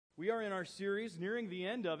We are in our series, nearing the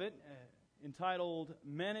end of it, entitled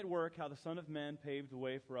Men at Work, How the Son of Man Paved the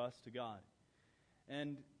Way for Us to God.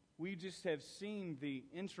 And we just have seen the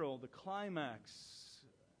intro, the climax,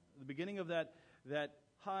 the beginning of that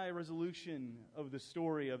high resolution of the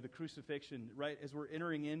story of the crucifixion, right, as we're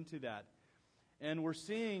entering into that. And we're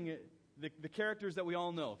seeing the characters that we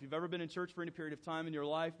all know. If you've ever been in church for any period of time in your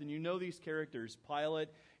life, then you know these characters. Pilate,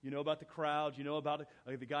 you know about the crowd, you know about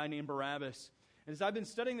the guy named Barabbas. And as I've been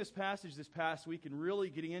studying this passage this past week and really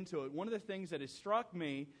getting into it, one of the things that has struck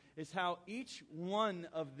me is how each one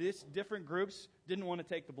of these different groups didn't want to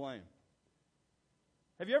take the blame.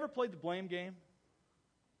 Have you ever played the blame game?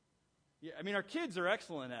 Yeah, I mean, our kids are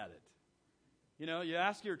excellent at it. You know, you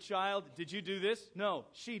ask your child, did you do this? No,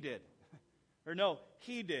 she did. Or no,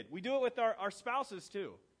 he did. We do it with our spouses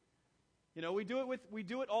too. You know, we do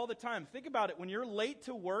it all the time. Think about it. When you're late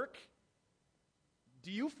to work, do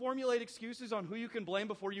you formulate excuses on who you can blame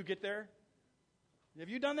before you get there? Have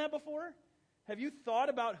you done that before? Have you thought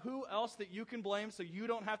about who else that you can blame so you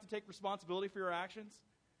don't have to take responsibility for your actions?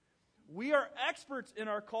 We are experts in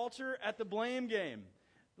our culture at the blame game.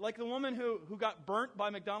 Like the woman who got burnt by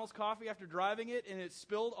McDonald's coffee after driving it and it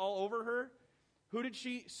spilled all over her. Who did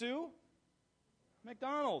she sue?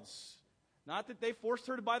 McDonald's. Not that they forced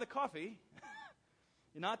her to buy the coffee.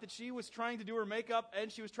 Not that she was trying to do her makeup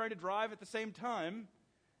and she was trying to drive at the same time.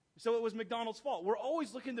 So it was McDonald's fault. We're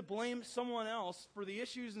always looking to blame someone else for the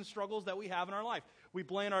issues and struggles that we have in our life. We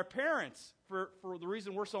blame our parents for the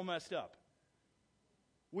reason we're so messed up.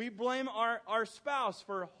 We blame our spouse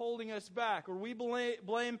for holding us back. Or we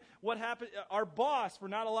blame what happened, our boss for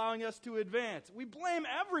not allowing us to advance. We blame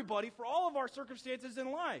everybody for all of our circumstances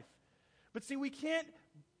in life. But see, we can't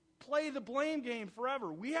play the blame game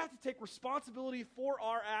forever. We have to take responsibility for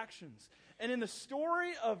our actions. And in the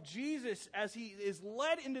story of Jesus, as he is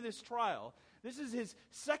led into this trial, this is his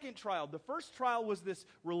second trial. The first trial was this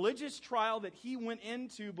religious trial that he went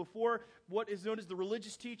into before what is known as the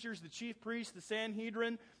religious teachers, the chief priests, the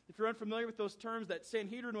Sanhedrin. If you're unfamiliar with those terms, that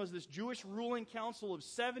Sanhedrin was this Jewish ruling council of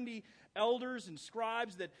 70 elders and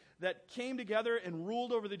scribes that came together and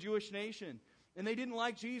ruled over the Jewish nation. And they didn't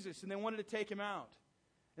like Jesus, and they wanted to take him out.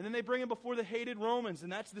 And then they bring him before the hated Romans,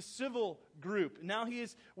 and that's the civil group. Now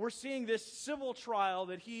we're seeing this civil trial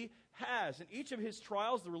that he has. And each of his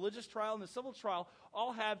trials, the religious trial and the civil trial,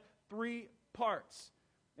 all have 3 parts.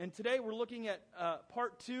 And today we're looking at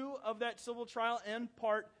part 2 of that civil trial and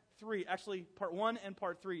part 3. Actually, part 1 and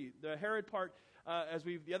part 3. The Herod part,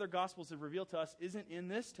 the other Gospels have revealed to us, isn't in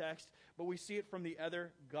this text, but we see it from the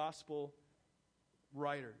other Gospel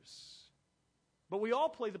writers. But we all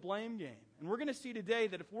play the blame game. And we're going to see today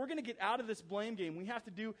that if we're going to get out of this blame game, we have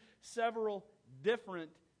to do several different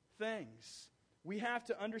things. We have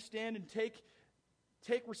to understand and take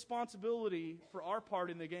responsibility for our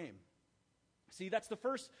part in the game. See, that's the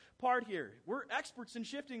first part here. We're experts in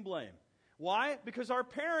shifting blame. Why? Because our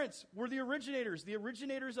parents were the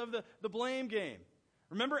originators of the blame game.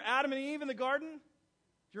 Remember Adam and Eve in the garden? Do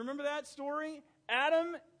you remember that story?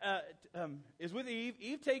 Adam is with Eve.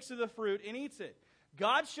 Eve takes of the fruit and eats it.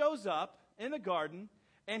 God shows up in the garden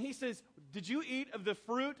and he says, did you eat of the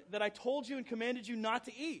fruit that I told you and commanded you not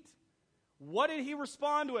to eat? What did he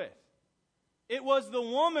respond with? It was the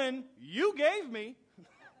woman you gave me.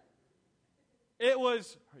 It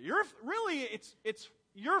was it's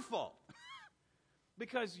your fault.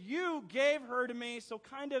 Because you gave her to me, so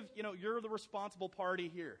kind of, you're the responsible party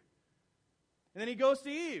here. And then he goes to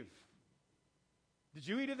Eve. Did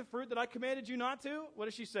you eat of the fruit that I commanded you not to? What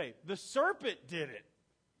does she say? The serpent did it.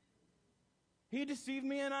 He deceived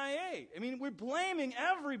me and I ate. I mean, we're blaming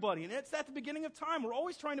everybody. And it's at the beginning of time. We're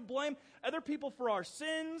always trying to blame other people for our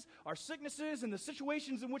sins, our sicknesses, and the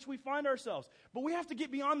situations in which we find ourselves. But we have to get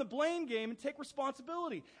beyond the blame game and take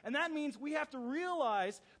responsibility. And that means we have to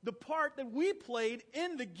realize the part that we played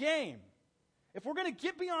in the game. If we're going to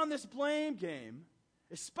get beyond this blame game,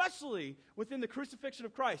 especially within the crucifixion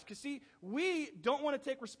of Christ. Because see, we don't want to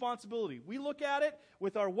take responsibility. We look at it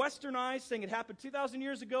with our Western eyes saying it happened 2,000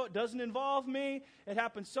 years ago. It doesn't involve me. It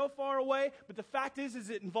happened so far away. But the fact is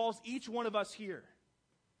it involves each one of us here.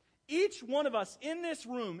 Each one of us in this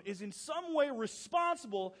room is in some way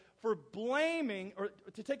responsible for blaming or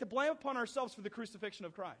to take the blame upon ourselves for the crucifixion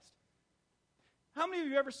of Christ. How many of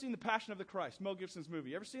you have ever seen The Passion of the Christ, Mel Gibson's movie?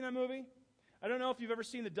 You ever seen that movie? I don't know if you've ever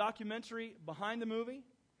seen the documentary behind the movie,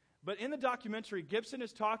 but in the documentary, Gibson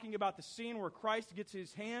is talking about the scene where Christ gets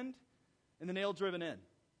his hand and the nail driven in.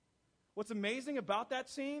 What's amazing about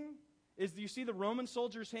that scene is you see the Roman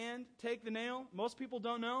soldier's hand take the nail. Most people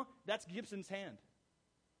don't know that's Gibson's hand.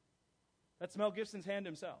 That's Mel Gibson's hand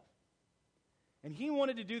himself. And he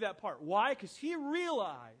wanted to do that part. Why? Because he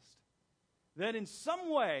realized that in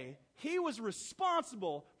some way he was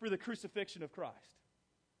responsible for the crucifixion of Christ.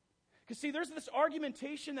 Because see, there's this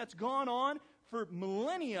argumentation that's gone on for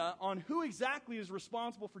millennia on who exactly is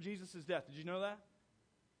responsible for Jesus' death. Did you know that?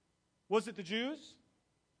 Was it the Jews?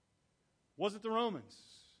 Was it the Romans?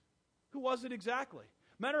 Who was it exactly?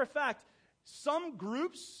 Matter of fact, some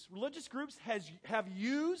groups, religious groups, have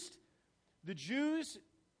used the Jews'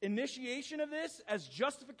 initiation of this as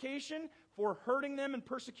justification for hurting them and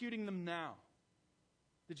persecuting them now.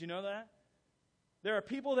 Did you know that? There are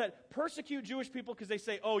people that persecute Jewish people because they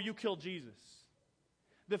say, oh, you killed Jesus.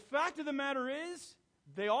 The fact of the matter is,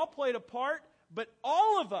 they all played a part, but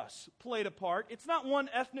all of us played a part. It's not one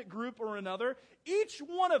ethnic group or another. Each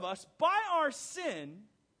one of us, by our sin,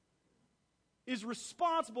 is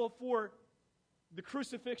responsible for the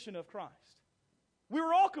crucifixion of Christ. We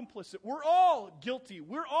were all complicit. We're all guilty.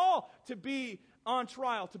 We're all to be on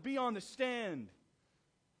trial, to be on the stand.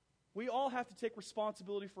 We all have to take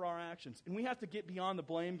responsibility for our actions, and we have to get beyond the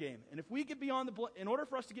blame game. And if we get beyond in order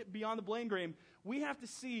for us to get beyond the blame game, we have to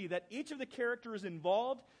see that each of the characters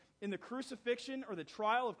involved in the crucifixion or the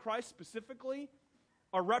trial of Christ specifically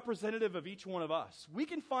are representative of each one of us. We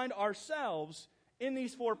can find ourselves in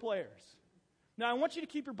these four players. Now, I want you to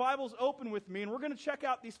keep your Bibles open with me, and we're going to check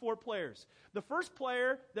out these four players. The first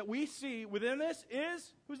player that we see within this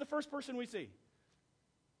is, who's the first person we see?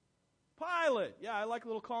 Pilate. Yeah, I like a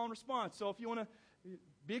little call and response. So if you want to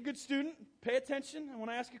be a good student, pay attention, and when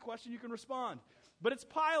I ask you a question, you can respond. But it's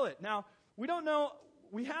Pilate. Now, we don't know,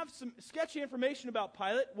 we have some sketchy information about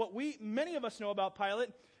Pilate. What many of us know about Pilate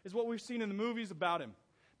is what we've seen in the movies about him.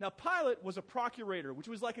 Now, Pilate was a procurator, which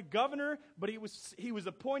was like a governor, but he was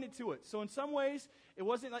appointed to it. So in some ways, it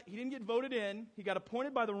wasn't like he didn't get voted in. He got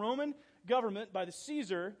appointed by the Roman government, by the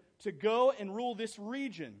Caesar, to go and rule this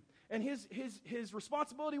region. And his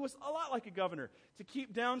responsibility was a lot like a governor, to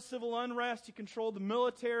keep down civil unrest. He controlled the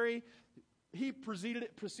military. He presided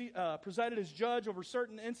as judge over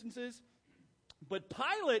certain instances. But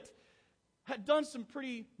Pilate had done some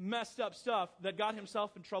pretty messed up stuff that got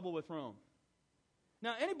himself in trouble with Rome.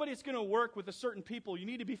 Now, anybody that's going to work with a certain people, you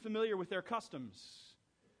need to be familiar with their customs,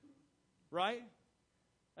 right?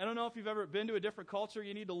 I don't know if you've ever been to a different culture.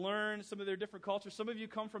 You need to learn some of their different cultures. Some of you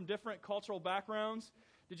come from different cultural backgrounds.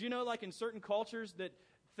 Did you know, like in certain cultures, that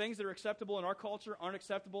things that are acceptable in our culture aren't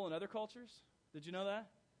acceptable in other cultures? Did you know that?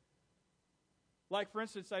 Like, for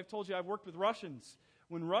instance, I've told you I've worked with Russians.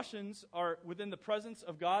 When Russians are within the presence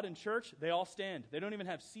of God in church, they all stand. They don't even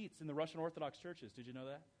have seats in the Russian Orthodox churches. Did you know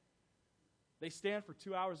that? They stand for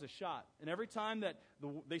 2 hours a shot. And every time that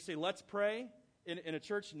they say, let's pray, in a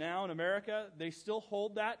church now in America, they still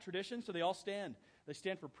hold that tradition, so they all stand. They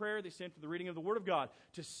stand for prayer. They stand for the reading of the Word of God.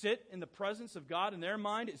 To sit in the presence of God in their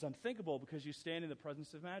mind is unthinkable because you stand in the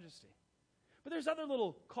presence of majesty. But there's other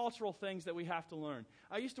little cultural things that we have to learn.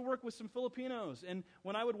 I used to work with some Filipinos, and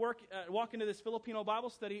when I would walk into this Filipino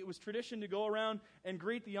Bible study, it was tradition to go around and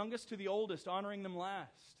greet the youngest to the oldest, honoring them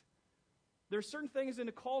last. There's certain things in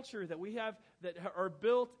the culture that we have that are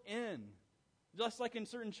built in. Just like in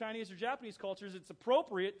certain Chinese or Japanese cultures, it's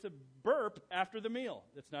appropriate to burp after the meal.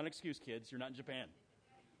 That's not an excuse, kids. You're not in Japan.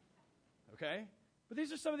 Okay? But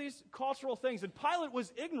these are some of these cultural things. And Pilate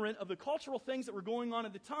was ignorant of the cultural things that were going on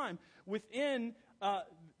at the time within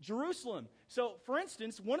Jerusalem. So, for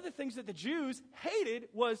instance, one of the things that the Jews hated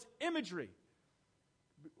was imagery.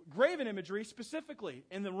 Graven imagery specifically.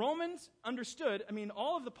 And the Romans understood,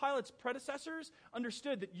 all of the Pilate's predecessors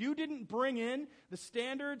understood that you didn't bring in the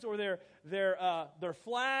standards or their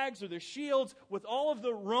flags or their shields with all of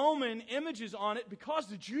the Roman images on it because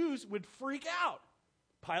the Jews would freak out.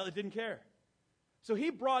 Pilate didn't care. So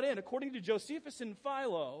he brought in, according to Josephus and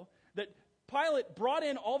Philo, that Pilate brought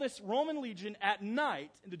in all this Roman legion at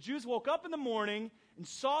night, and the Jews woke up in the morning and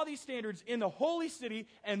saw these standards in the holy city,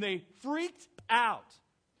 and they freaked out.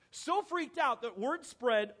 So freaked out that word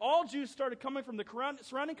spread, all Jews started coming from the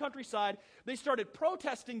surrounding countryside. They started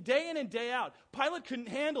protesting day in and day out. Pilate couldn't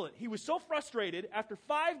handle it. He was so frustrated after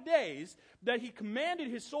 5 days that he commanded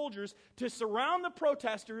his soldiers to surround the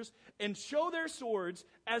protesters and show their swords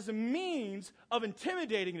as a means of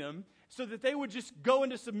intimidating them so that they would just go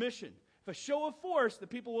into submission. If a show of force, the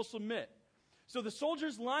people will submit. So the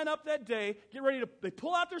soldiers line up that day, they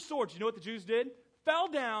pull out their swords. You know what the Jews did? Fell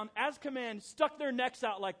down, as commanded, stuck their necks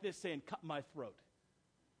out like this, saying, cut my throat.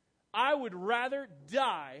 I would rather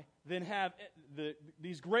die than have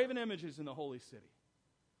these graven images in the holy city.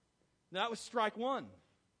 Now, that was strike one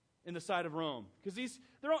in the sight of Rome, because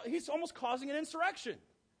he's almost causing an insurrection.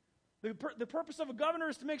 The purpose of a governor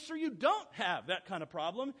is to make sure you don't have that kind of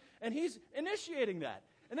problem, and he's initiating that.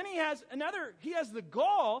 And then he has the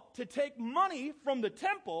gall to take money from the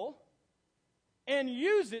temple and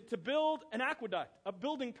use it to build an aqueduct, a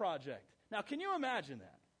building project. Now, can you imagine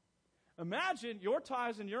that? Imagine your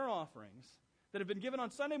tithes and your offerings that have been given on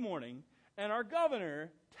Sunday morning, and our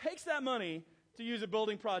governor takes that money to use a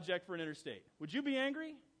building project for an interstate. Would you be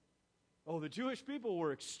angry? Oh, the Jewish people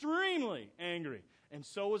were extremely angry. And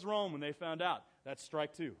so was Rome when they found out. That's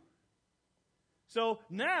strike two. So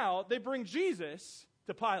now they bring Jesus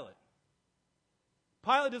to Pilate.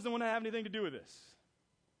 Pilate doesn't want to have anything to do with this.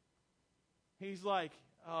 He's like,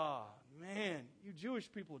 oh, man, you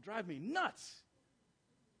Jewish people drive me nuts.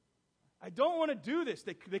 I don't want to do this.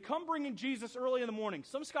 They come bringing Jesus early in the morning.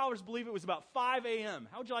 Some scholars believe it was about 5 a.m.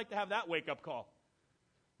 How would you like to have that wake-up call?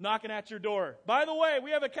 Knocking at your door. By the way,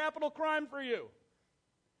 we have a capital crime for you.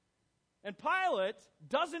 And Pilate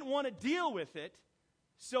doesn't want to deal with it.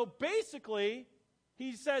 So basically,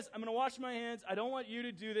 he says, I'm going to wash my hands. I don't want you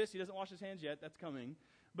to do this. He doesn't wash his hands yet. That's coming.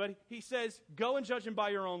 But he says, go and judge him by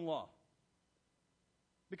your own law.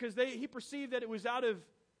 Because he perceived that it was out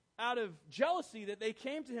of jealousy that they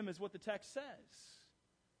came to him, is what the text says.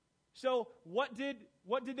 So what did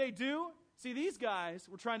they do? See, these guys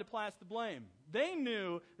were trying to pass the blame. They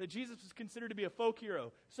knew that Jesus was considered to be a folk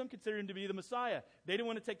hero. Some considered him to be the Messiah. They didn't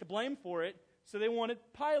want to take the blame for it, so they wanted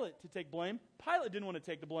Pilate to take blame. Pilate didn't want to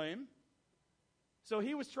take the blame. So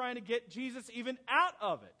he was trying to get Jesus even out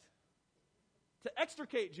of it, to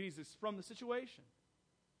extricate Jesus from the situation.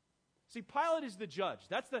 See, Pilate is the judge.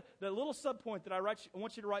 That's the little subpoint that I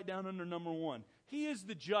want you to write down under number 1. He is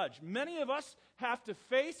the judge. Many of us have to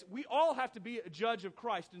we all have to be a judge of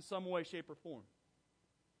Christ in some way, shape, or form.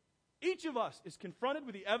 Each of us is confronted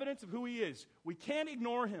with the evidence of who he is. We can't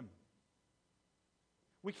ignore him.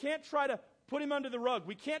 We can't try to put him under the rug.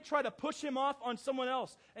 We can't try to push him off on someone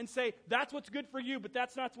else and say, that's what's good for you, but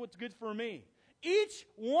that's not what's good for me. Each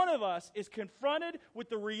one of us is confronted with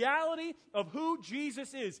the reality of who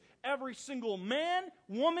Jesus is. Every single man,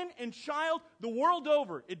 woman, and child the world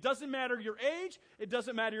over. It doesn't matter your age. It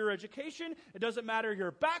doesn't matter your education. It doesn't matter your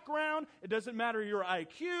background. It doesn't matter your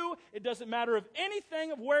IQ. It doesn't matter of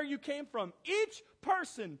anything of where you came from. Each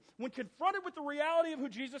person, when confronted with the reality of who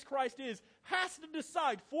Jesus Christ is, has to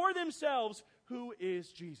decide for themselves, who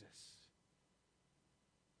is Jesus?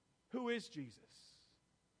 Who is Jesus?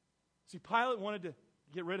 See, Pilate wanted to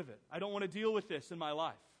get rid of it. I don't want to deal with this in my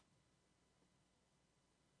life.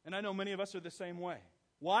 And I know many of us are the same way.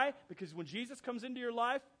 Why? Because when Jesus comes into your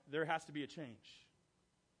life, there has to be a change.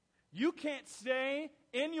 You can't stay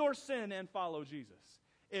in your sin and follow Jesus.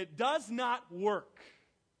 It does not work.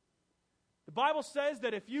 The Bible says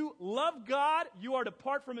that if you love God, you are to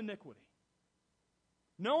depart from iniquity.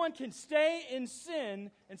 No one can stay in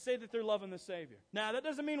sin and say that they're loving the Savior. Now, that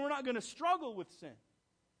doesn't mean we're not going to struggle with sin.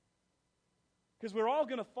 Because we're all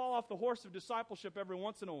going to fall off the horse of discipleship every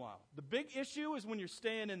once in a while. The big issue is when you're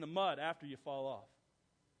staying in the mud after you fall off.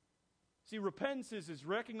 See, repentance is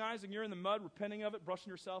recognizing you're in the mud, repenting of it, brushing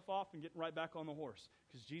yourself off, and getting right back on the horse.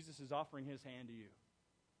 Because Jesus is offering his hand to you.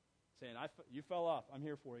 Saying, you fell off. I'm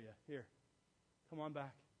here for you. Here. Come on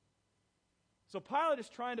back. So Pilate is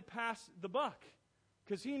trying to pass the buck.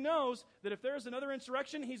 Because he knows that if there's another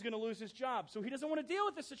insurrection, he's going to lose his job. So he doesn't want to deal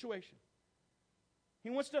with this situation. He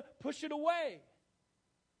wants to push it away.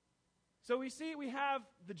 So we have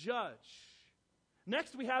the judge.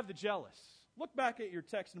 Next we have the jealous. Look back at your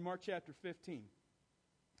text in Mark chapter 15.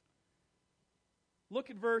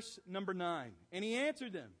 Look at verse number 9. And he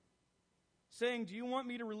answered them, saying, do you want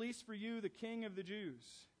me to release for you the king of the Jews?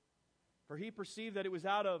 For he perceived that it was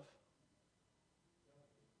out of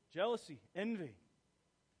jealousy, envy.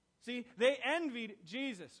 See, they envied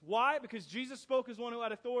Jesus. Why? Because Jesus spoke as one who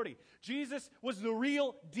had authority. Jesus was the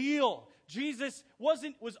real deal. Jesus was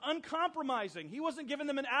uncompromising. He wasn't giving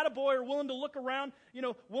them an attaboy or willing to look around,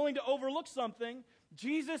 willing to overlook something.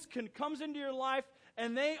 Jesus comes into your life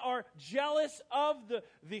and they are jealous of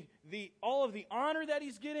all of the honor that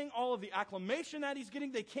he's getting, all of the acclamation that he's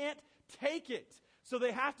getting. They can't take it. So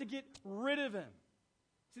they have to get rid of him.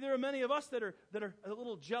 See, there are many of us that are a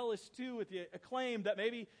little jealous too with the acclaim that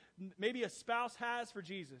maybe a spouse has for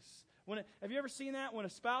Jesus. Have you ever seen that? When a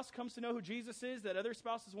spouse comes to know who Jesus is, that other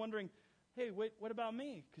spouse is wondering, hey, wait, what about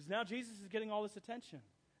me? Because now Jesus is getting all this attention.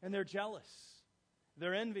 And they're jealous.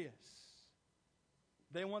 They're envious.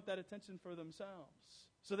 They want that attention for themselves.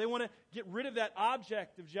 So they want to get rid of that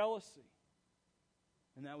object of jealousy.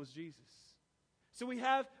 And that was Jesus. So we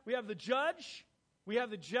have the judge, we have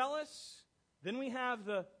the jealous, then we have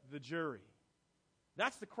the jury.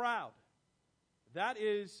 That's the crowd. That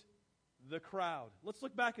is the crowd. Let's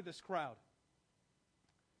look back at this crowd.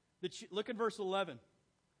 Look at verse 11.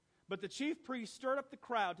 But the chief priests stirred up the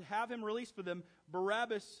crowd to have him released for them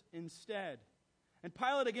Barabbas instead. And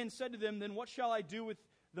Pilate again said to them, "Then what shall I do with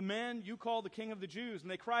the man you call the King of the Jews?" And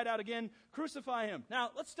they cried out again, "Crucify him."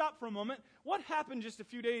 Now, let's stop for a moment. What happened just a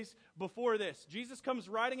few days before this? Jesus comes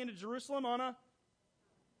riding into Jerusalem on a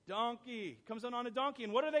donkey. Comes in on a donkey.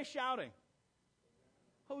 And what are they shouting?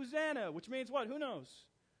 Hosanna, which means what? Who knows?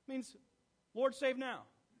 It means, Lord, save now.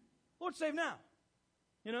 Lord, save now.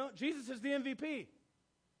 You know, Jesus is the MVP.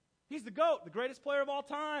 He's the GOAT, the greatest player of all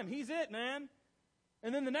time. He's it, man.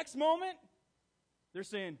 And then the next moment, they're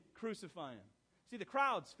saying, "Crucify him." See, the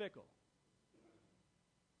crowd's fickle.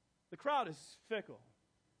 The crowd is fickle.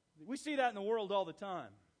 We see that in the world all the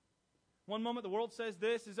time. One moment the world says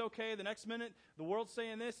this is okay. The next minute the world's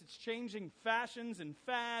saying this. It's changing fashions and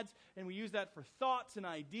fads, and we use that for thoughts and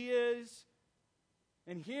ideas.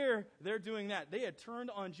 And here they're doing that. They had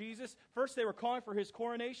turned on Jesus. First they were calling for his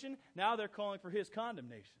coronation. Now they're calling for his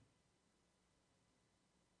condemnation.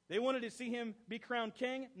 They wanted to see him be crowned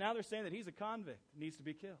king. Now they're saying that he's a convict, needs to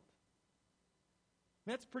be killed.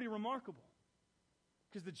 And that's pretty remarkable.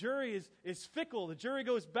 Because the jury is fickle. The jury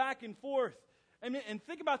goes back and forth. And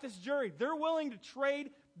think about this jury. They're willing to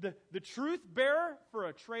trade the truth bearer for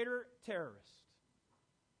a traitor terrorist.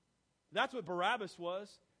 That's what Barabbas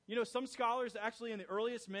was. You know, some scholars actually in the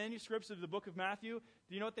earliest manuscripts of the book of Matthew,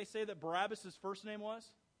 do you know what they say that Barabbas' first name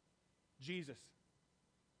was? Jesus.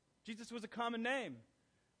 Jesus was a common name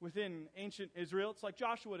within ancient Israel. It's like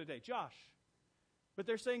Joshua today, Josh. But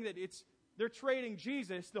they're saying that they're trading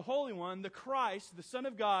Jesus, the Holy One, the Christ, the Son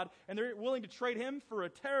of God, and they're willing to trade him for a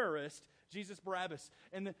terrorist, Jesus Barabbas.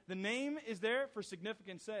 And the name is there for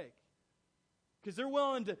significance sake. Because they're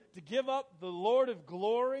willing to give up the Lord of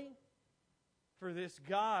glory for this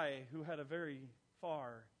guy who had a very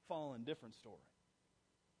far fallen, different story.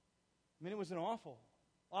 I mean, it was an awful,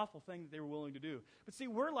 awful thing that they were willing to do. But see,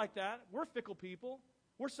 we're like that. We're fickle people.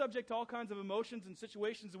 We're subject to all kinds of emotions and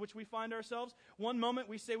situations in which we find ourselves. One moment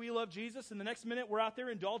we say we love Jesus, and the next minute we're out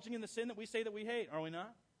there indulging in the sin that we say that we hate. Are we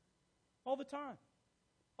not? All the time.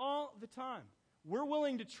 All the time. We're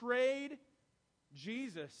willing to trade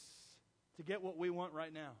Jesus to get what we want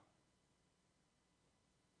right now.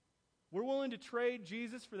 We're willing to trade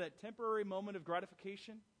Jesus for that temporary moment of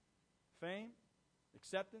gratification, fame,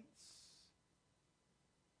 acceptance,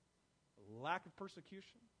 lack of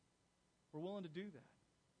persecution. We're willing to do that.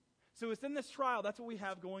 So within this trial, that's what we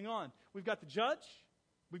have going on. We've got the judge,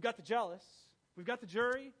 we've got the jealous, we've got the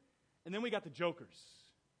jury, and then we got the jokers.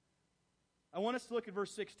 I want us to look at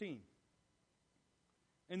verse 16.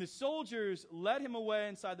 And the soldiers led him away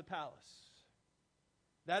inside the palace.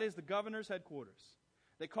 That is the governor's headquarters.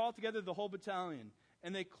 They called together the whole battalion,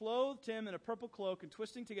 and they clothed him in a purple cloak, and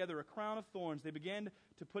twisting together a crown of thorns, they began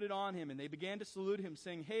to put it on him, and they began to salute him,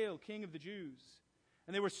 saying, "Hail, King of the Jews."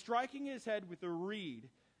 And they were striking his head with a reed,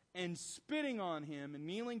 and spitting on him, and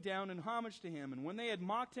kneeling down in homage to him. And when they had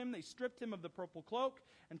mocked him, they stripped him of the purple cloak,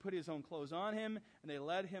 and put his own clothes on him, and they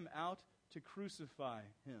led him out to crucify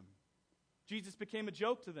him. Jesus became a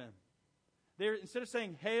joke to them. Instead of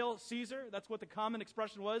saying, "Hail Caesar," that's what the common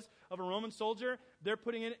expression was of a Roman soldier, they're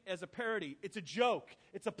putting it as a parody. It's a joke.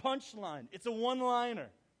 It's a punchline. It's a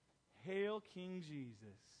one-liner. Hail King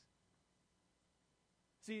Jesus.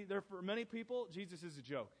 See, for many people, Jesus is a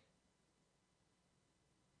joke.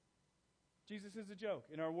 Jesus is a joke.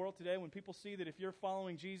 In our world today, when people see that if you're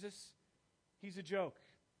following Jesus, he's a joke.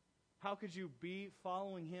 How could you be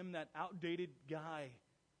following him, that outdated guy?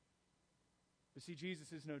 But see,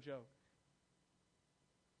 Jesus is no joke.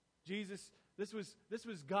 Jesus, this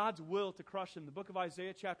was God's will to crush him. The book of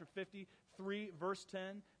Isaiah, chapter 53, verse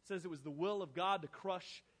 10, says it was the will of God to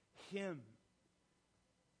crush him.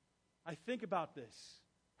 I think about this,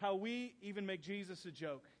 how we even make Jesus a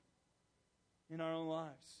joke in our own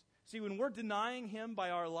lives. See, when we're denying him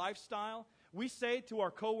by our lifestyle, we say to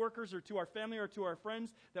our coworkers or to our family or to our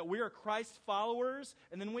friends that we are Christ followers,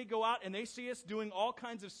 and then we go out and they see us doing all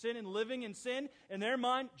kinds of sin and living in sin. In their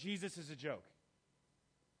mind, Jesus is a joke.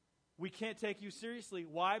 We can't take you seriously.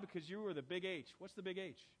 Why? Because you are the big H. What's the big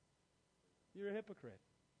H? You're a hypocrite.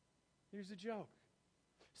 Here's a joke.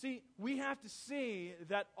 See, we have to see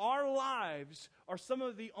that our lives are some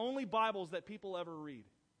of the only Bibles that people ever read.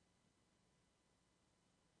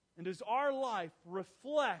 And does our life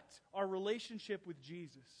reflect our relationship with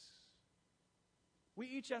Jesus? We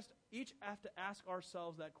each have to ask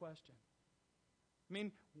ourselves that question. I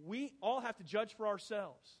mean, we all have to judge for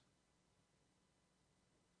ourselves.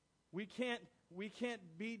 We can't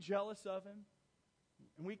be jealous of him.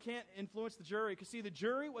 And we can't influence the jury. Because see, the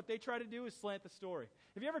jury, what they try to do is slant the story.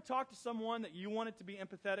 Have you ever talked to someone that you wanted to be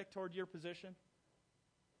empathetic toward your position?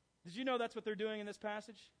 Did you know that's what they're doing in this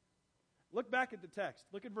passage? Look back at the text.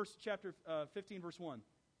 Look at chapter 15, verse 1.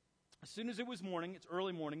 As soon as it was morning, it's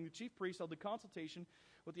early morning, the chief priests held a consultation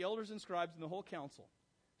with the elders and scribes and the whole council.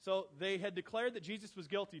 So they had declared that Jesus was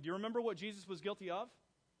guilty. Do you remember what Jesus was guilty of?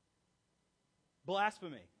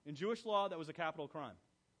 Blasphemy. In Jewish law, that was a capital crime.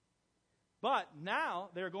 But now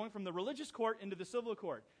they're going from the religious court into the civil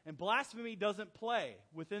court. And blasphemy doesn't play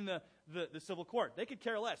within the civil court. They could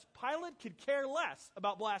care less. Pilate could care less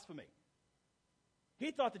about blasphemy. He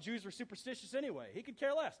thought the Jews were superstitious anyway. He could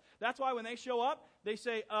care less. That's why when they show up, they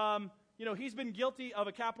say, he's been guilty of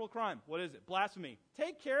a capital crime. What is it? Blasphemy.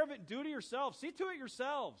 Take care of it. Do it yourselves. See to it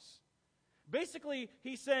yourselves. Basically,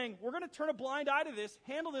 he's saying, we're going to turn a blind eye to this,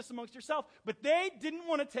 handle this amongst yourself. But they didn't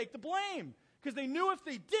want to take the blame because they knew if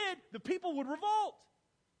they did, the people would revolt.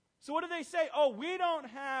 So what do they say? Oh, we don't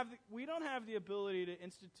have the ability to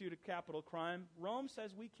institute a capital crime. Rome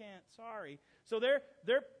says we can't. Sorry. So they're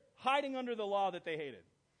hiding under the law that they hated.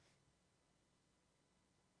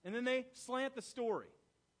 And then they slant the story.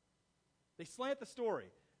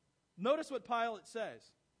 Notice what Pilate says.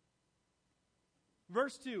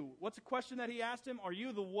 Verse 2, what's the question that he asked him? Are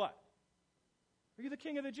you the what? Are you the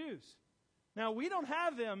king of the Jews? Now, we don't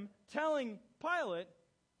have them telling Pilate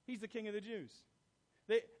he's the king of the Jews.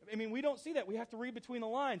 We don't see that. We have to read between the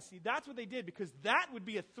lines. See, that's what they did because that would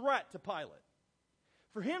be a threat to Pilate.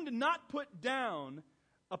 For him to not put down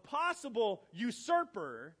a possible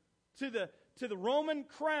usurper to the Roman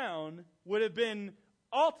crown would have been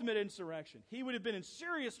ultimate insurrection. He would have been in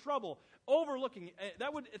serious trouble overlooking.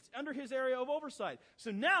 It's under his area of oversight.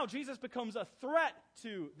 So now Jesus becomes a threat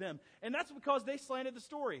to them. And that's because they slanted the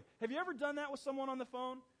story. Have you ever done that with someone on the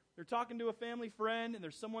phone? They're talking to a family friend and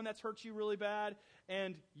there's someone that's hurt you really bad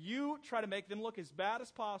and you try to make them look as bad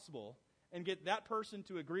as possible and get that person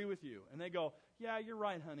to agree with you. And they go, yeah, you're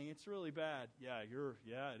right, honey. It's really bad. Yeah,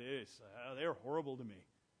 it is. They're horrible to me.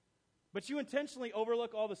 But you intentionally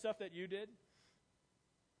overlook all the stuff that you did.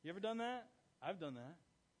 You ever done that? I've done that.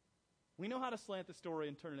 We know how to slant the story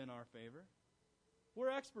and turn it in our favor. We're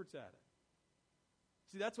experts at it.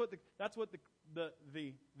 See, that's what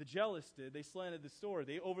the jealous did. They slanted the story.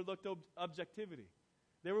 They overlooked objectivity.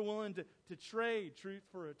 They were willing to trade truth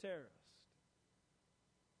for a terrorist.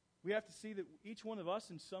 We have to see that each one of us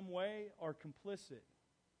in some way are complicit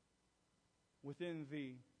within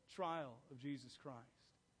the trial of Jesus Christ.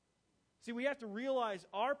 See, we have to realize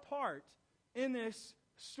our part in this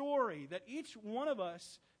story, that each one of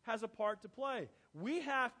us has a part to play. We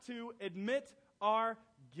have to admit our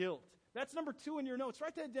guilt. That's number 2 in your notes.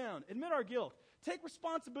 Write that down. Admit our guilt. Take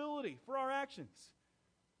responsibility for our actions.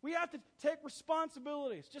 We have to take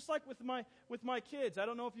responsibilities, just like with my kids. I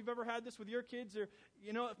don't know if you've ever had this with your kids, or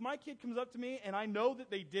if my kid comes up to me and I know that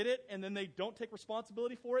they did it and then they don't take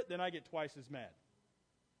responsibility for it, then I get twice as mad.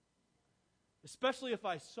 Especially if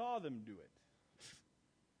I saw them do it.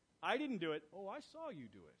 I didn't do it. Oh, I saw you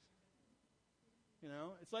do it.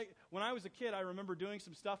 It's like when I was a kid, I remember doing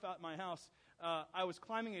some stuff out in my house. I was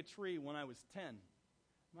climbing a tree when I was 10.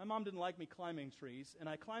 My mom didn't like me climbing trees, and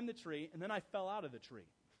I climbed the tree, and then I fell out of the tree.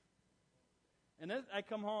 And then I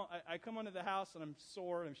come home, I come into the house, and I'm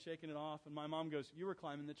sore, and I'm shaking it off, and my mom goes, you were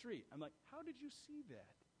climbing the tree. I'm like, how did you see that?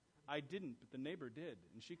 I didn't, but the neighbor did,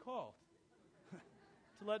 and she called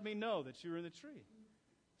to let me know that you were in the tree.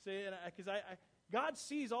 See, because God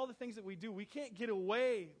sees all the things that we do. We can't get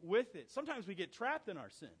away with it. Sometimes we get trapped in our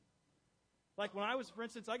sin. Like when I was, for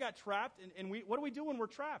instance, I got trapped, and what do we do when we're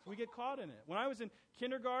trapped? We get caught in it. When I was in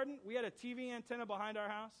kindergarten, we had a TV antenna behind our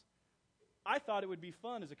house. I thought it would be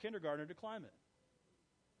fun as a kindergartner to climb it.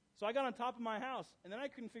 So I got on top of my house, and then I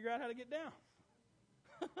couldn't figure out how to get down.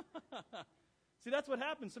 See, that's what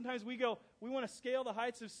happens. Sometimes we want to scale the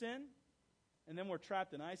heights of sin, and then we're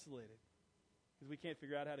trapped and isolated because we can't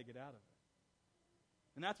figure out how to get out of it.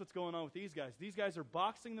 And that's what's going on with these guys. These guys are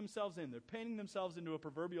boxing themselves in. They're painting themselves into a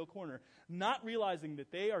proverbial corner, not realizing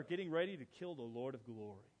that they are getting ready to kill the Lord of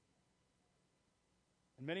glory.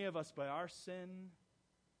 And many of us, by our sin,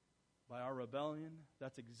 by our rebellion,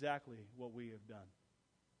 that's exactly what we have done.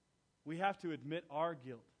 We have to admit our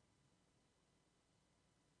guilt.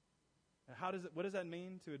 And what does that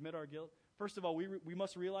mean, to admit our guilt? First of all, we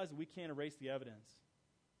must realize that we can't erase the evidence.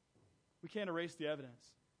 We can't erase the evidence.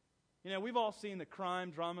 We've all seen the crime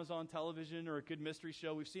dramas on television or a good mystery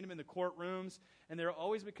show. We've seen them in the courtrooms, and there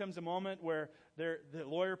always becomes a moment where the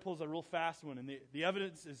lawyer pulls a real fast one, and the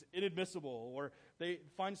evidence is inadmissible, or they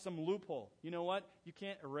find some loophole. You know what? You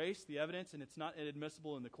can't erase the evidence, and it's not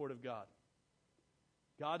inadmissible in the court of God.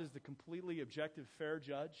 God is the completely objective, fair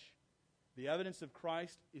judge. The evidence of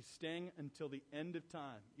Christ is staying until the end of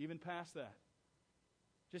time, even past that.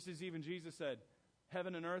 Just as even Jesus said,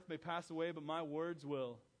 heaven and earth may pass away, but my words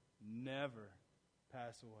will never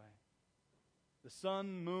pass away. The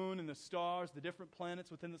sun, moon, and the stars, the different planets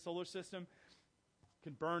within the solar system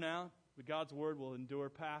can burn out, but God's word will endure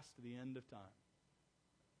past to the end of time.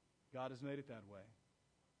 God has made it that way.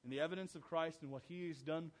 And the evidence of Christ and what He has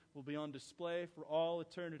done will be on display for all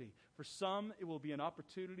eternity. For some, it will be an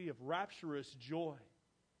opportunity of rapturous joy.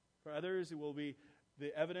 For others, it will be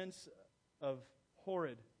the evidence of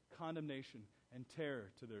horrid condemnation and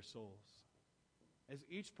terror to their souls. As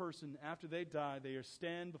each person, after they die, they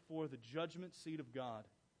stand before the judgment seat of God,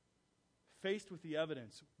 faced with the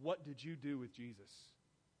evidence. What did you do with Jesus?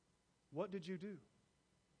 What did you do?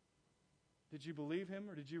 Did you believe Him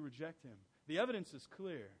or did you reject Him? The evidence is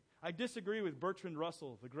clear. I disagree with Bertrand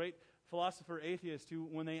Russell, the great philosopher atheist, who,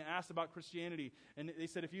 when they asked about Christianity, and they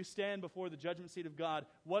said, if you stand before the judgment seat of God,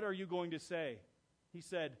 what are you going to say? He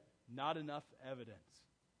said, not enough evidence.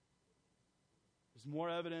 There's more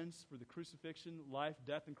evidence for the crucifixion, life,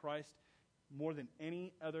 death in Christ, more than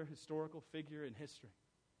any other historical figure in history.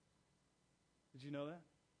 Did you know that?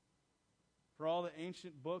 For all the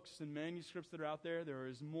ancient books and manuscripts that are out there, there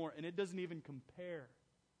is more, and it doesn't even compare.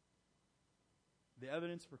 The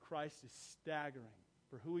evidence for Christ is staggering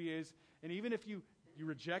for who He is. And even if you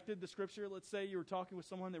rejected the Scripture, let's say you were talking with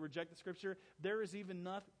someone that rejected the Scripture, there is even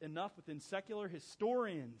enough within secular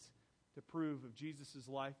historians to prove of Jesus'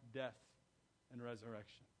 life, death, and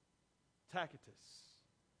resurrection. Tacitus,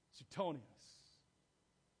 Suetonius.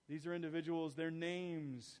 These are individuals, their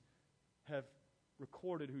names have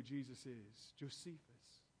recorded who Jesus is. Josephus.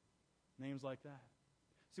 Names like that.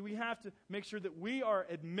 So we have to make sure that we are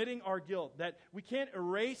admitting our guilt, that we can't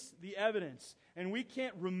erase the evidence, and we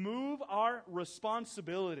can't remove our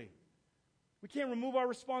responsibility. We can't remove our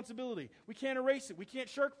responsibility. We can't erase it. We can't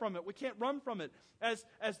shirk from it. We can't run from it. As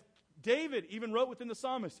David even wrote within the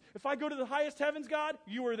psalmist, if I go to the highest heavens, God,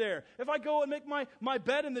 you are there. If I go and make my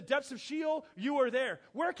bed in the depths of Sheol, you are there.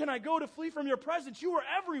 Where can I go to flee from your presence? You are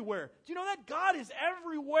everywhere. Do you know that? God is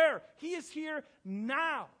everywhere. He is here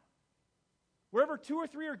now. Wherever two or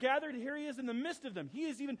three are gathered, here He is in the midst of them. He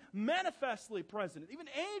is even manifestly present. Even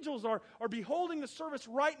angels are beholding the service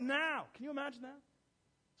right now. Can you imagine that?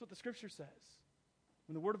 That's what the Scripture says.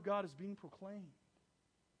 When the Word of God is being proclaimed.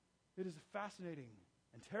 It is a fascinating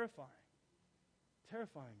and terrifying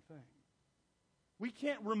thing. We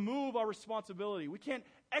can't remove our responsibility. We can't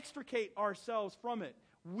extricate ourselves from it.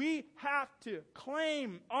 We have to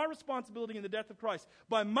claim our responsibility in the death of Christ.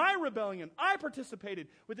 By my rebellion, I participated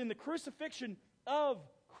within the crucifixion of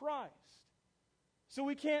Christ. So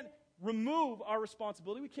we can't remove our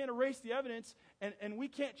responsibility. We can't erase the evidence, and we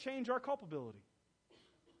can't change our culpability.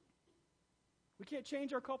 We can't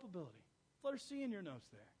change our culpability. Letter C in your notes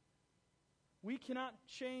there. We cannot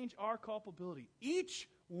change our culpability. Each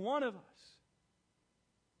one of us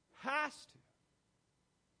has to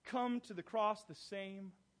come to the cross the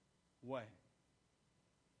same way.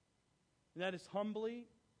 And that is humbly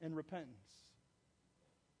and repentance.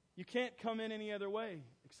 You can't come in any other way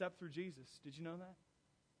except through Jesus. Did you know that?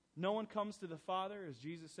 No one comes to the Father, as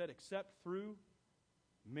Jesus said, except through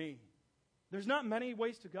me. There's not many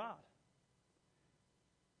ways to God.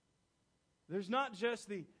 There's not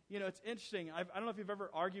just it's interesting. I don't know if you've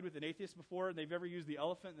ever argued with an atheist before and they've ever used the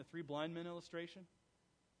elephant and the three blind men illustration.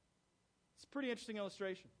 It's a pretty interesting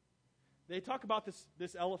illustration. They talk about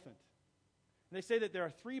this elephant. And they say that there are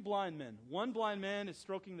three blind men. One blind man is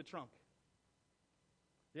stroking the trunk.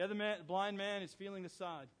 The other blind man is feeling the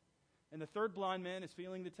side. And the third blind man is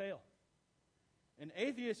feeling the tail. And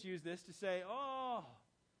atheists use this to say,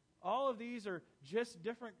 all of these are just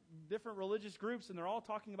different religious groups, and they're all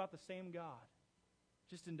talking about the same God,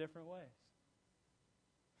 just in different ways.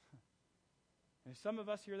 And some of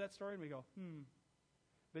us hear that story and we go,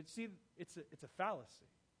 But see, it's a fallacy.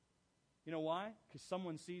 You know why? Because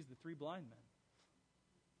someone sees the three blind men.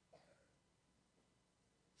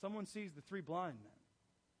 Someone sees the three blind men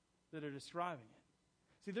that are describing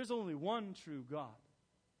it. See, there's only one true God.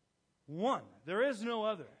 One. There is no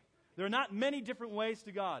other. There are not many different ways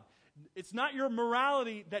to God. It's not your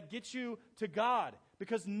morality that gets you to God,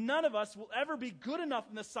 because none of us will ever be good enough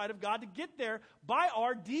in the sight of God to get there by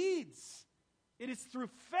our deeds. It is through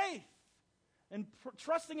faith and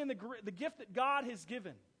trusting in the gift that God has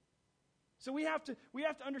given. So we have to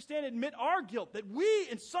understand and admit our guilt, that we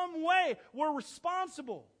in some way were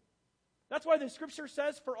responsible. That's why the Scripture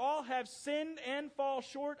says, for all have sinned and fall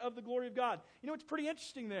short of the glory of God. You know, it's pretty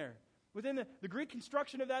interesting there. Within the Greek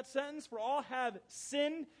construction of that sentence, for all have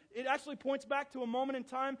sinned, it actually points back to a moment in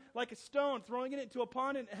time like a stone, throwing it into a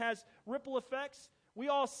pond, and it has ripple effects. We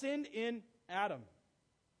all sinned in Adam.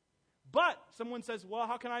 But someone says, well,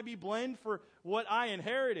 how can I be blamed for what I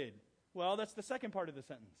inherited? Well, that's the second part of the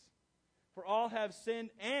sentence. For all have sinned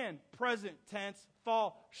and, present tense,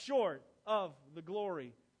 fall short of the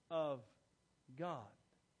glory of God.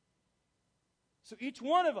 So each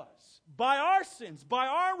one of us, by our sins, by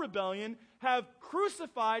our rebellion, have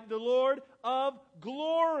crucified the Lord of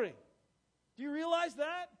glory. Do you realize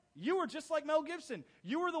that? You were just like Mel Gibson.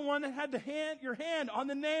 You were the one that had your hand on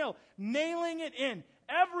the nail, nailing it in.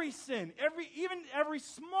 Every sin, even every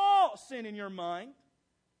small sin in your mind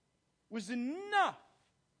was enough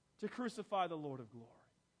to crucify the Lord of glory.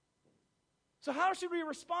 So how should we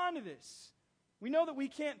respond to this? We know that we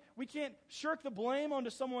can't shirk the blame onto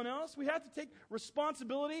someone else. We have to take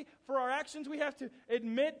responsibility for our actions. We have to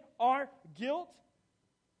admit our guilt.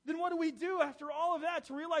 Then what do we do after all of that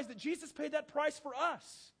to realize that Jesus paid that price for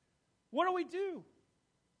us? What do we do?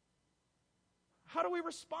 How do we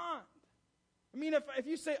respond? I mean, if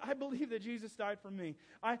you say, I believe that Jesus died for me.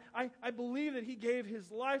 I believe that He gave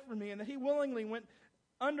His life for me and that He willingly went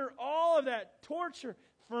under all of that torture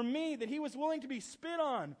for me, that He was willing to be spit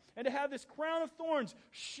on and to have this crown of thorns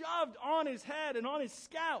shoved on His head and on His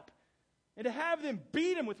scalp and to have them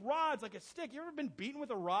beat Him with rods like a stick. You ever been beaten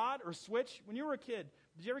with a rod or switch? When you were a kid,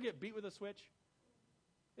 did you ever get beat with a switch?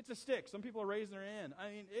 It's a stick. Some people are raising their hand. I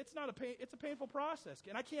mean, it's a painful process.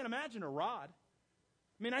 And I can't imagine a rod.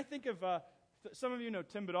 I mean, I think of, some of you know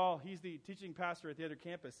Tim Badal. He's the teaching pastor at the other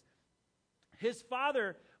campus. His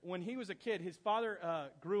father, when he was a kid, his father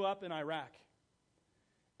grew up in Iraq.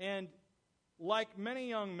 And like many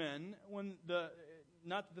young men,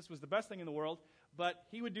 not that this was the best thing in the world, but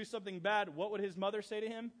he would do something bad, what would his mother say to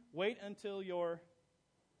him? Wait until your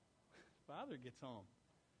father gets home.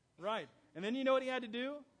 Right. And then you know what he had to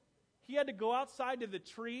do? He had to go outside to the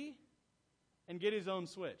tree and get his own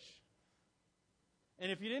switch.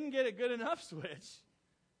 And if he didn't get a good enough switch,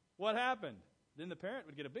 what happened? Then the parent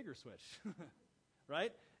would get a bigger switch.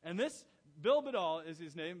 Right? And this, Bill Badal is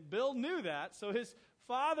his name. Bill knew that, so his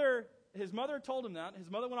mother told him that. His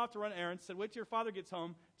mother went off to run errands, said, wait till your father gets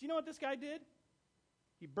home. Do you know what this guy did?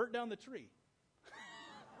 He burnt down the tree.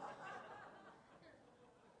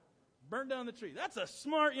 Burnt down the tree. That's a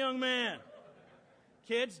smart young man.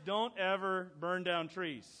 Kids, don't ever burn down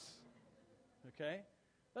trees. Okay?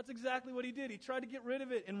 That's exactly what he did. He tried to get rid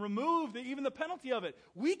of it and remove even the penalty of it.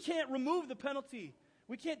 We can't remove the penalty.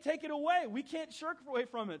 We can't take it away. We can't shirk away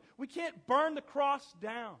from it. We can't burn the cross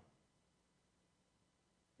down.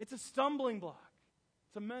 It's a stumbling block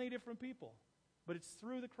to many different people. But it's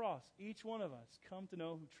through the cross each one of us come to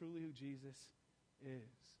know who Jesus is.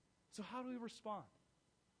 So how do we respond?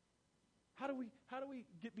 How do we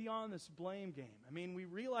get beyond this blame game? I mean, we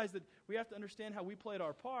realize that we have to understand how we played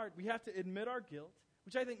our part. We have to admit our guilt,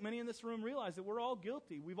 which I think many in this room realize that we're all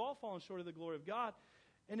guilty. We've all fallen short of the glory of God.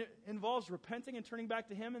 And it involves repenting and turning back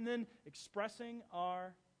to Him and then expressing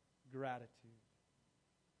our gratitude.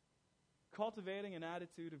 Cultivating an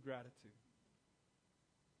attitude of gratitude.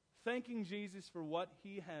 Thanking Jesus for what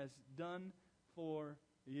He has done for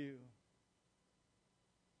you.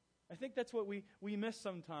 I think that's what we miss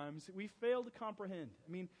sometimes. We fail to comprehend. I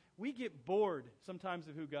mean, we get bored sometimes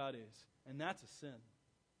of who God is, and that's a sin.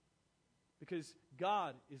 Because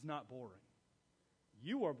God is not boring.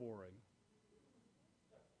 You are boring.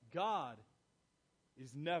 God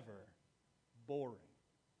is never boring.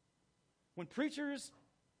 When preachers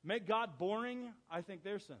make God boring, I think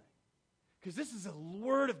they're sinning. Because this is a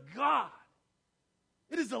word of God.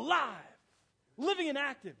 It is alive, living and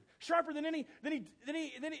active, sharper than any,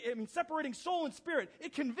 separating soul and spirit.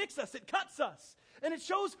 It convicts us, it cuts us, and it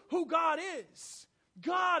shows who God is.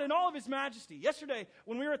 God in all of His majesty. Yesterday,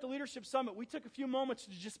 when we were at the Leadership Summit, we took a few moments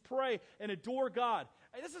to just pray and adore God.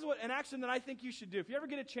 And this is an action that I think you should do. If you ever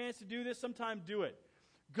get a chance to do this, sometime do it.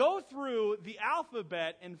 Go through the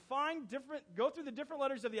alphabet and go through the different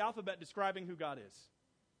letters of the alphabet describing who God is.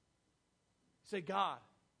 Say, God,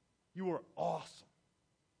 you are awesome.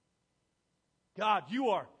 God, you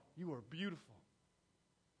are beautiful.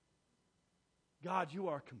 God, you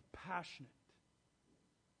are compassionate.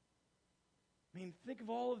 I mean, think of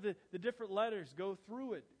all of the different letters. Go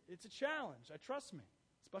through it. It's a challenge. Trust me.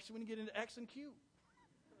 Especially when you get into X and Q.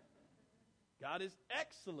 God is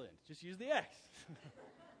excellent. Just use the X.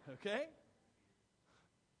 Okay?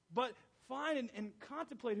 But find and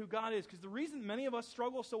contemplate who God is. Because the reason many of us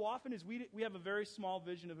struggle so often is we have a very small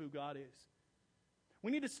vision of who God is.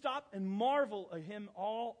 We need to stop and marvel at Him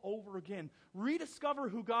all over again. Rediscover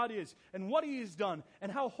who God is and what He has done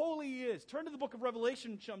and how holy He is. Turn to the book of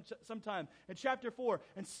Revelation sometime in chapter 4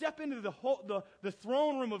 and step into the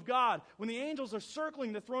throne room of God when the angels are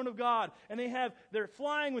circling the throne of God and they're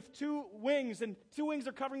flying with 2 wings, and 2 wings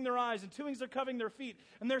are covering their eyes and 2 wings are covering their feet,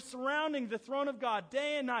 and they're surrounding the throne of God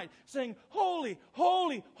day and night saying, "Holy,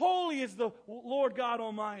 holy, holy is the Lord God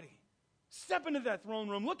Almighty." Step into that throne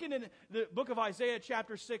room. Look into the book of Isaiah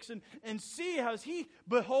chapter 6 and see how He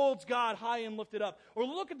beholds God high and lifted up. Or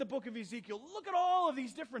look at the book of Ezekiel. Look at all of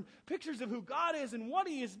these different pictures of who God is and what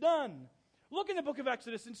He has done. Look in the book of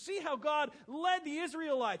Exodus and see how God led the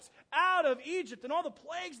Israelites out of Egypt and all the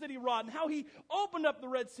plagues that He wrought and how He opened up the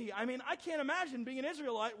Red Sea. I mean, I can't imagine being an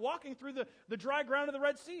Israelite walking through the dry ground of the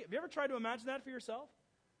Red Sea. Have you ever tried to imagine that for yourself?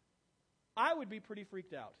 I would be pretty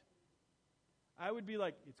freaked out. I would be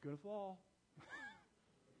like, it's going to fall.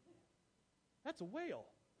 That's a whale.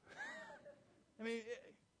 I mean,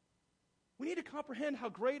 we need to comprehend how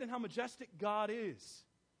great and how majestic God is.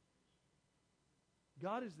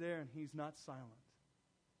 God is there and He's not silent.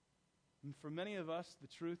 And for many of us, the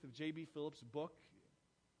truth of J.B. Phillips' book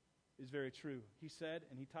is very true. He said,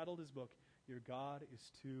 and he titled his book, "Your God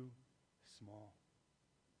is too small."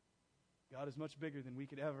 God is much bigger than we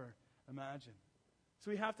could ever imagine. So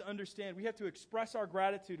we have to understand, we have to express our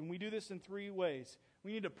gratitude, and we do this in 3 ways.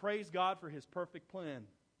 We need to praise God for His perfect plan.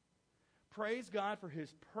 Praise God for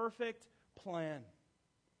His perfect plan.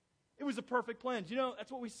 It was a perfect plan. Do you know,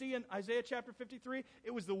 that's what we see in Isaiah chapter 53. It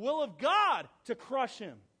was the will of God to crush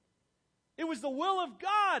Him. It was the will of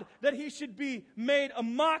God that He should be made a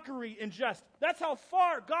mockery and jest. That's how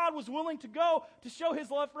far God was willing to go to show His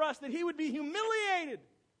love for us, that He would be humiliated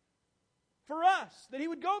for us, that He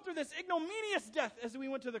would go through this ignominious death as we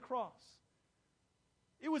went to the cross.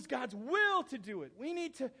 It was God's will to do it. We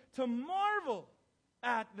need to marvel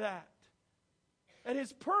at that, at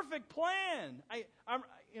His perfect plan. I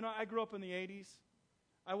grew up in the 80s.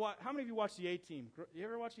 How many of you watched the A-Team? You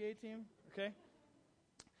ever watch the A-Team? Okay.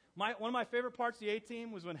 One of my favorite parts of the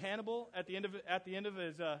A-Team was when Hannibal, at the end of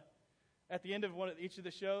each of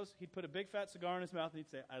the shows, he'd put a big fat cigar in his mouth and he'd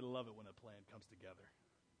say, "I love it when a plan comes together."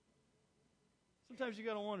 Sometimes you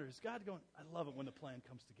got to wonder, is God going, I love it when the plan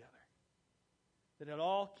comes together. That it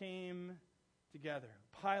all came together.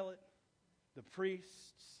 Pilate, the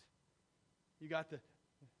priests, you got the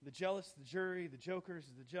jealous, the jury, the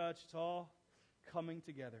jokers, the judge. It's all coming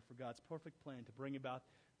together for God's perfect plan to bring about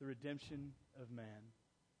the redemption of man.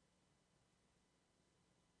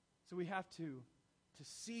 So we have to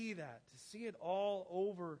see that, to see it all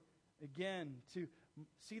over again, to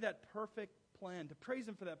see that perfect plan, to praise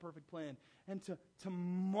Him for that perfect plan, and to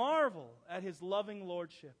marvel at His loving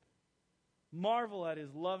lordship. Marvel at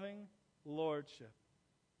His loving lordship.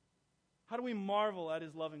 How do we marvel at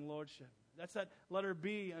His loving lordship? That's that letter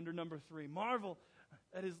B under number 3. Marvel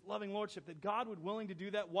at His loving lordship, that God would willing to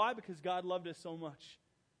do that. Why? Because God loved us so much.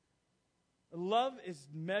 Love is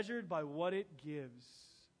measured by what it gives.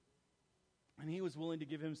 And He was willing to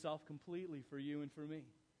give Himself completely for you and for me.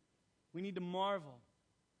 We need to marvel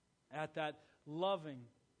at that loving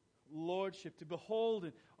lordship, to behold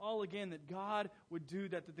it all again, that God would do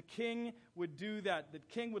that the King would do that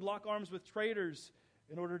King would lock arms with traitors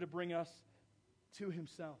in order to bring us to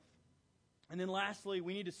Himself. And then lastly,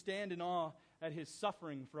 we need to stand in awe at His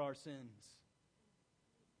suffering for our sins.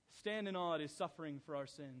 Stand in awe at His suffering for our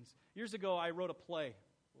sins. Years ago, I wrote a play,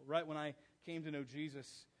 right when I came to know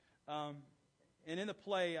Jesus. And in the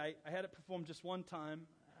play, I had it performed just one time.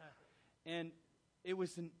 And it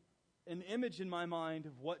was an image in my mind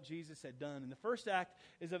of what Jesus had done. And the first act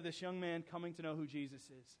is of this young man coming to know who Jesus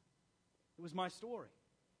is. It was my story.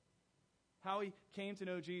 How he came to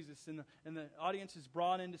know Jesus. And the audience is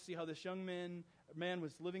brought in to see how this young man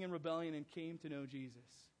was living in rebellion and came to know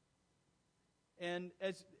Jesus. And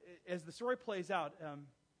as the story plays out,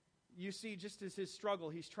 you see just as his struggle,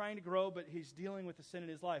 he's trying to grow, but he's dealing with the sin in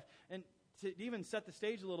his life. And to even set the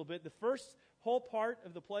stage a little bit, the first whole part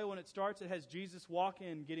of the play, when it starts, it has Jesus walk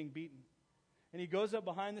in getting beaten. And he goes up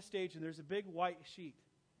behind the stage, and there's a big white sheet.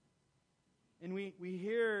 And we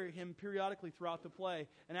hear him periodically throughout the play.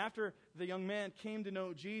 And after the young man came to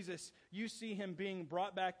know Jesus, you see him being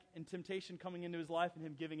brought back and temptation coming into his life and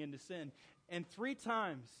him giving into sin. And 3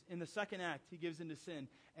 times in the second act, he gives into sin.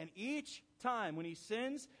 And each time when he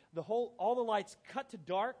sins, all the lights cut to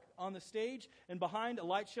dark on the stage, and behind a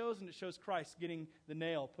light shows, and it shows Christ getting the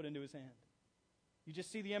nail put into his hand. You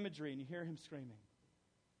just see the imagery, and you hear him screaming.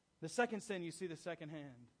 The second sin, you see the second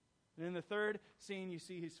hand. And in the third scene, you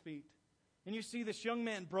see his feet. And you see this young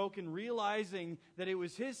man broken, realizing that it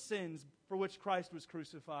was his sins for which Christ was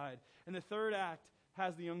crucified. And the third act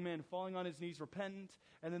has the young man falling on his knees, repentant,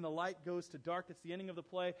 and then the light goes to dark. That's the ending of the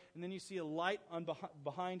play. And then you see a light on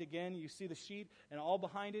behind again. You see the sheet, and all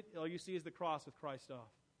behind it, all you see is the cross with Christ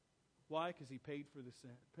off. Why? Because He paid for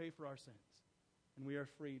our sins, and we are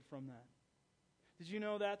freed from that. Did you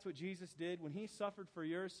know that's what Jesus did? When He suffered for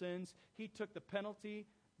your sins, He took the penalty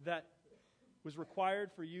that was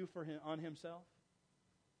required for you on Himself.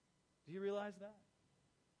 Do you realize that?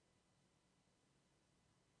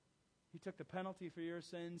 He took the penalty for your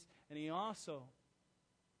sins, and He also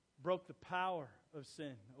broke the power of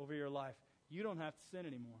sin over your life. You don't have to sin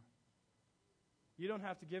anymore. You don't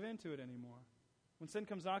have to give in to it anymore. When sin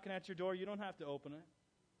comes knocking at your door, you don't have to open it.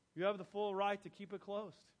 You have the full right to keep it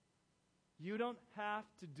closed. You don't have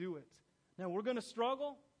to do it. Now, we're going to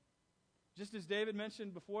struggle. Just as David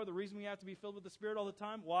mentioned before, the reason we have to be filled with the Spirit all the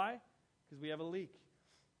time, why? Because we have a leak.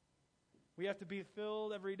 We have to be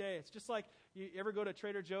filled every day. It's just like you ever go to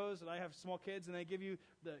Trader Joe's, and I have small kids, and they give you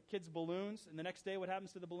the kids' balloons, and the next day what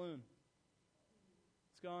happens to the balloon?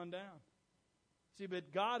 It's gone down. See,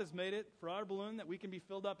 but God has made it for our balloon that we can be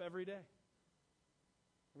filled up every day.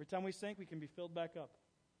 Every time we sink, we can be filled back up.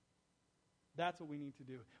 That's what we need to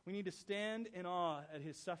do. We need to stand in awe at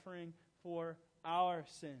His suffering for our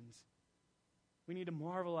sins. We need to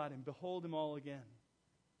marvel at Him, behold Him all again.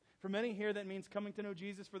 For many here, that means coming to know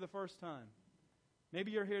Jesus for the first time.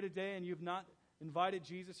 Maybe you're here today and you've not invited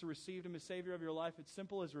Jesus or received Him as Savior of your life. It's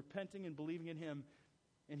simple as repenting and believing in Him,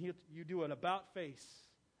 and you do an about-face.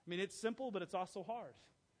 I mean, it's simple, but it's also hard.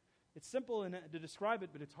 It's simple to describe it,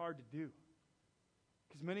 but it's hard to do.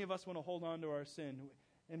 Because many of us want to hold on to our sin.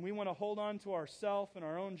 And we want to hold on to ourself and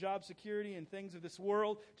our own job security and things of this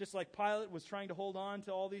world, just like Pilate was trying to hold on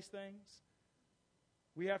to all these things.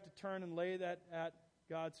 We have to turn and lay that at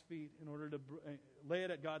God's feet in order to lay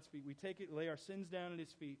it at God's feet. We take it, lay our sins down at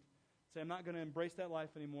His feet. Say, I'm not going to embrace that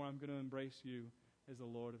life anymore. I'm going to embrace You as the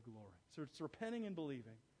Lord of glory. So it's repenting and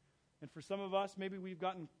believing. And for some of us, maybe we've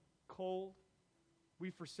gotten cold.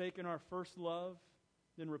 We've forsaken our first love.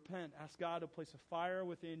 Then repent. Ask God to place a fire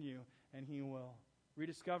within you, and He will.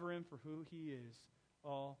 Rediscover Him for who He is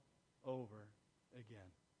all over again.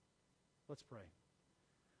 Let's pray.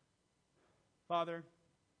 Father,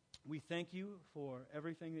 we thank You for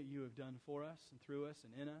everything that You have done for us and through us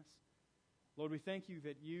and in us. Lord, we thank You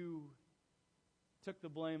that You took the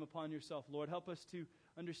blame upon Yourself. Lord, help us to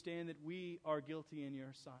understand that we are guilty in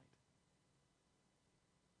Your sight.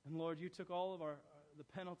 And Lord, You took all of the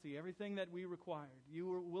penalty, everything that we required. You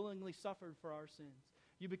were willingly suffered for our sins.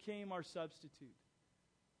 You became our substitute.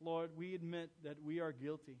 Lord, we admit that we are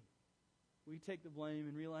guilty. We take the blame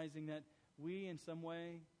in realizing that we in some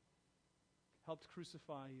way helped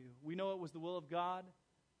crucify You. We know it was the will of God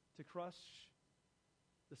to crush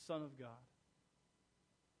the Son of God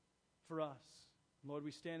for us. Lord,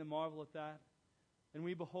 we stand and marvel at that. And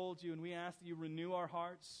we behold You, and we ask that You renew our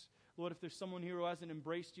hearts. Lord, if there's someone here who hasn't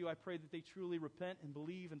embraced You, I pray that they truly repent and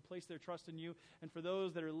believe and place their trust in You. And for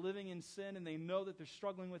those that are living in sin and they know that they're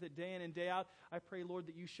struggling with it day in and day out, I pray, Lord,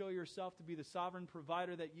 that You show Yourself to be the sovereign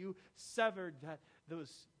provider, that You severed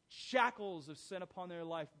those shackles of sin upon their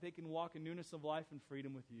life, that they can walk in newness of life and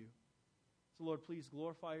freedom with You. So, Lord, please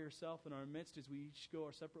glorify Yourself in our midst as we each go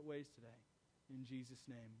our separate ways today. In Jesus'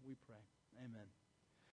 name we pray. Amen.